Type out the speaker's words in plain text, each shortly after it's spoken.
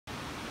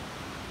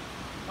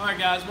All right,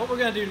 guys, what we're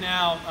going to do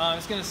now,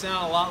 it's going to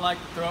sound a lot like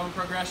the throwing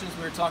progressions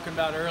we were talking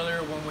about earlier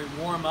when we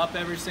warm up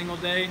every single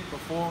day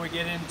before we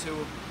get into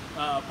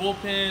a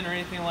bullpen or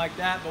anything like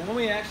that. But when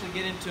we actually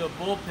get into a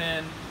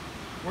bullpen,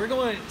 we're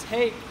going to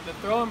take the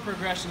throwing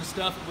progression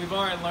stuff that we've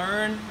already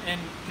learned and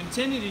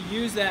continue to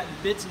use that in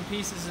bits and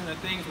pieces in the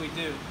things we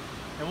do.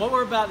 And what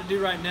we're about to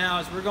do right now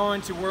is we're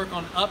going to work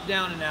on up,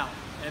 down, and out.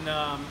 And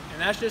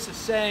that's just a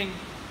saying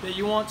that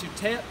you want to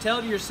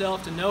tell to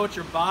yourself to know what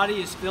your body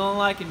is feeling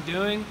like and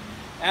doing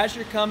as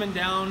you're coming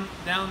down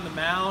the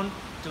mound,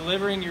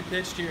 delivering your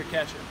pitch to your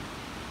catcher.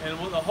 And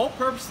the whole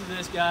purpose of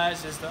this,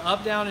 guys, is the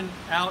up, down, and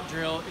out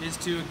drill is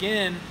to,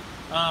 again,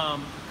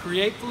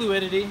 create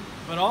fluidity,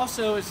 but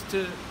also is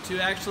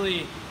to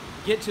actually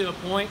get to a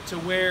point to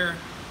where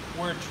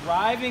we're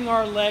driving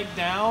our leg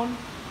down,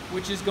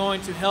 which is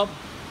going to help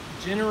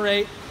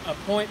generate a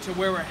point to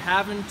where we're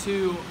having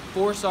to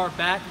force our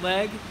back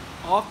leg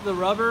off the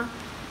rubber.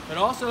 But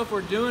also, if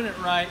we're doing it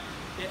right,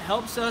 it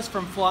helps us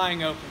from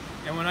flying open.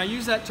 And when I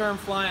use that term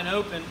flying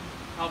open,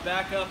 I'll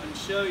back up and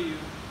show you.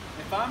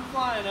 If I'm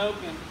flying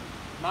open,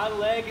 my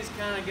leg is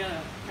kind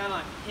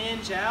of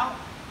hinge out,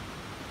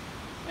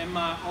 and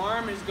my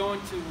arm is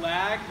going to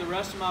lag the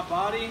rest of my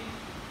body.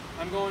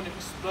 I'm going to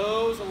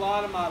expose a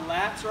lot of my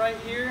lats right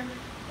here,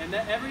 and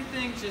that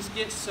everything just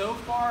gets so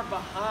far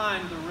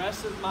behind the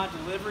rest of my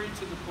delivery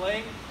to the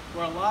plate,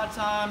 where a lot of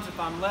times if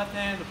I'm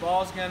left-handed, the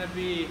ball's going to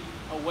be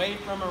away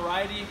from a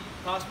righty,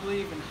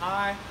 possibly even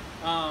high.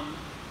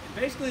 It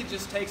basically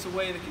just takes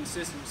away the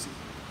consistency.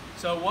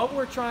 So what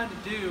we're trying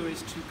to do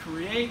is to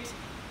create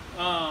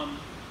a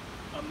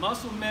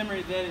muscle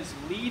memory that is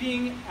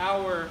leading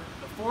the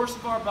force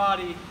of our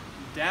body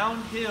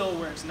downhill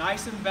where it's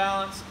nice and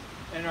balanced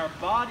and our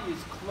body is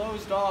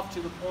closed off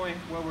to the point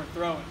where we're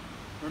throwing.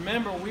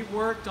 Remember, we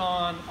worked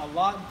on a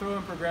lot in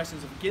throwing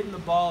progressions of getting the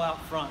ball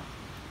out front.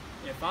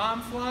 If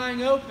I'm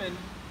flying open,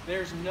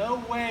 there's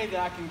no way that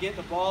I can get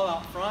the ball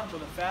out front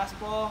with a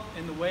fastball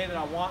in the way that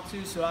I want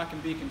to so I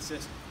can be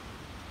consistent.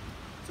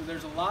 So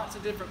there's lots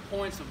of different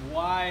points of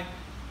why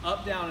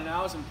up, down, and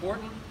out is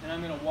important, and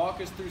I'm going to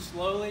walk us through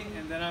slowly,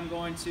 and then I'm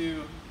going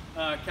to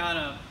kind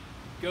of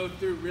go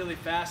through really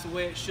fast the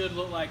way it should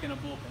look like in a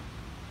bullpen.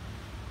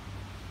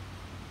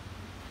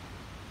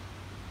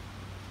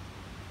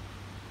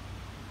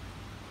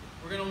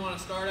 We're going to want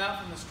to start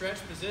out from the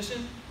stretch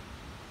position.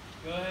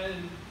 Go ahead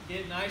and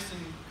get nice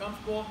and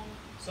comfortable.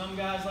 Some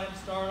guys like to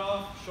start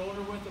off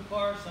shoulder width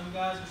apart. Some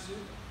guys are super.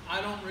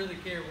 I don't really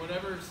care.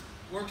 Whatever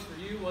works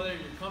for you, whether you're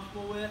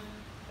comfortable with,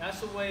 that's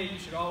the way you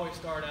should always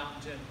start out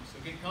in general.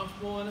 So get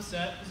comfortable in a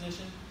set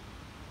position.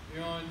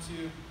 You're going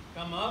to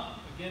come up.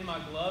 Again, my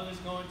glove is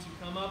going to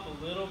come up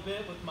a little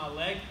bit with my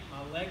leg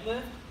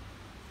lift.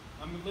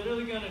 I'm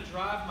literally going to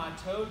drive my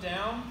toe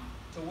down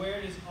to where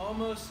it is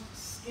almost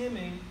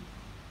skimming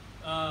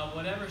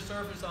whatever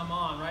surface I'm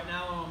on. Right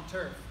now I'm on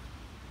turf.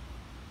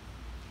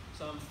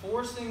 So I'm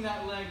forcing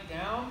that leg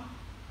down.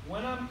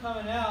 When I'm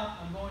coming out,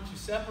 I'm going to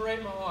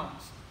separate my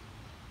arms.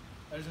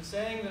 There's a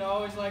saying that I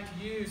always like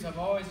to use, I've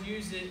always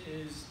used it,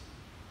 is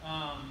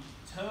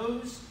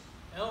toes,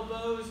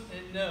 elbows,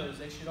 and nose.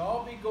 They should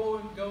all be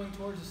going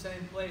towards the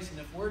same place. And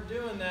if we're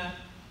doing that,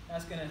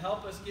 that's going to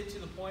help us get to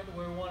the point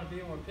where we want to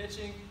be when we're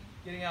pitching,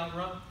 getting out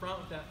front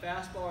with that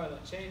fastball or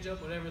that changeup,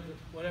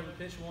 whatever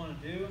pitch we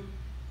want to do.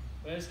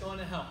 But it's going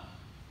to help.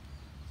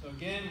 So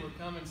again, we're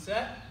coming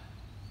set.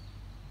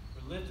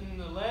 We're lifting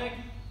the leg.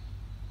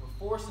 We're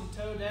forcing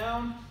toe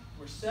down.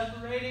 We're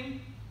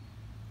separating.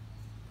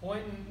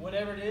 Pointing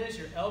whatever it is,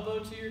 your elbow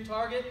to your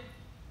target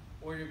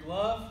or your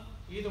glove.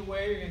 Either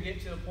way, you're going to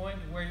get to a point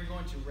where you're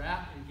going to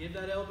wrap and give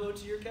that elbow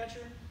to your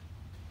catcher.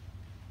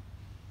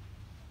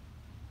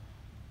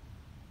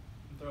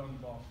 I'm throwing the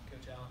ball,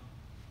 Coach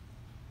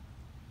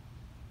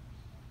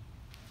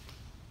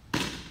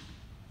Allen.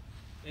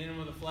 In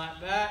with a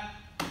flat back,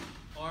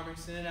 arm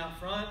extended out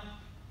front.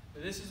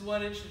 But this is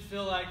what it should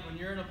feel like when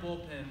you're in a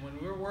bullpen. When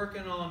we're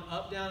working on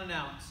up, down, and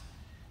outs.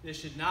 This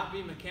should not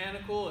be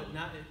mechanical.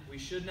 We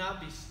should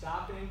not be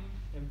stopping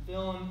and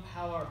feeling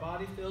how our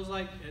body feels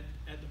like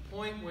at the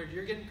point where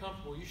you're getting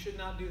comfortable. You should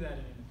not do that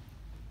anymore.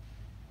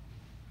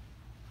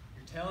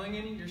 You're telling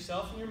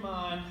yourself in your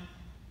mind,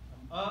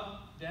 I'm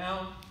up,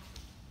 down,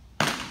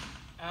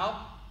 out.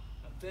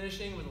 I'm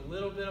finishing with a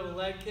little bit of a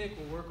leg kick.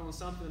 We'll work on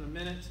something in a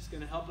minute. It's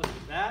going to help us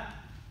with that.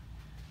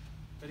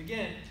 But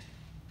again,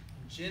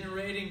 I'm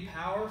generating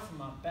power from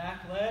my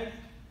back leg.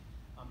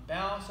 I'm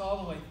balanced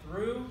all the way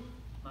through.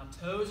 My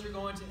toes are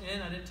going to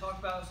end. I didn't talk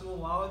about this a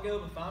little while ago,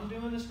 but if I'm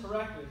doing this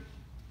correctly,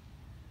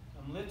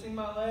 I'm lifting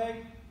my leg,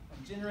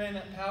 I'm generating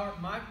that power.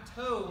 My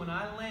toe, when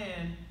I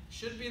land,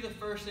 should be the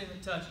first thing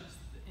that touches,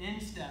 the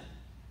instep.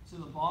 So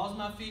the balls of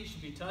my feet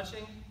should be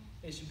touching.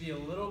 It should be a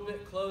little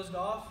bit closed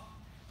off.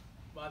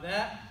 By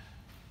that,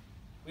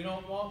 we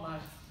don't want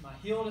my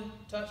heel to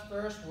touch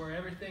first where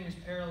everything is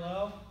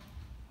parallel.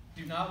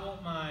 Do not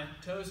want my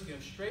toes to go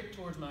straight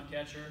towards my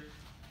catcher.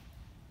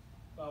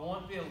 But I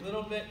want to be a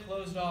little bit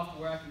closed off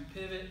where I can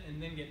pivot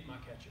and then get my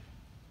catcher.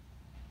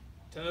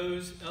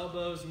 Toes,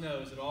 elbows,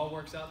 nose, it all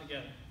works out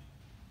together.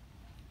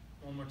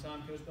 One more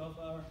time, Coach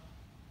Bellflower.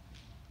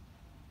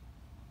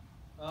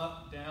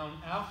 Up, down,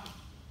 out.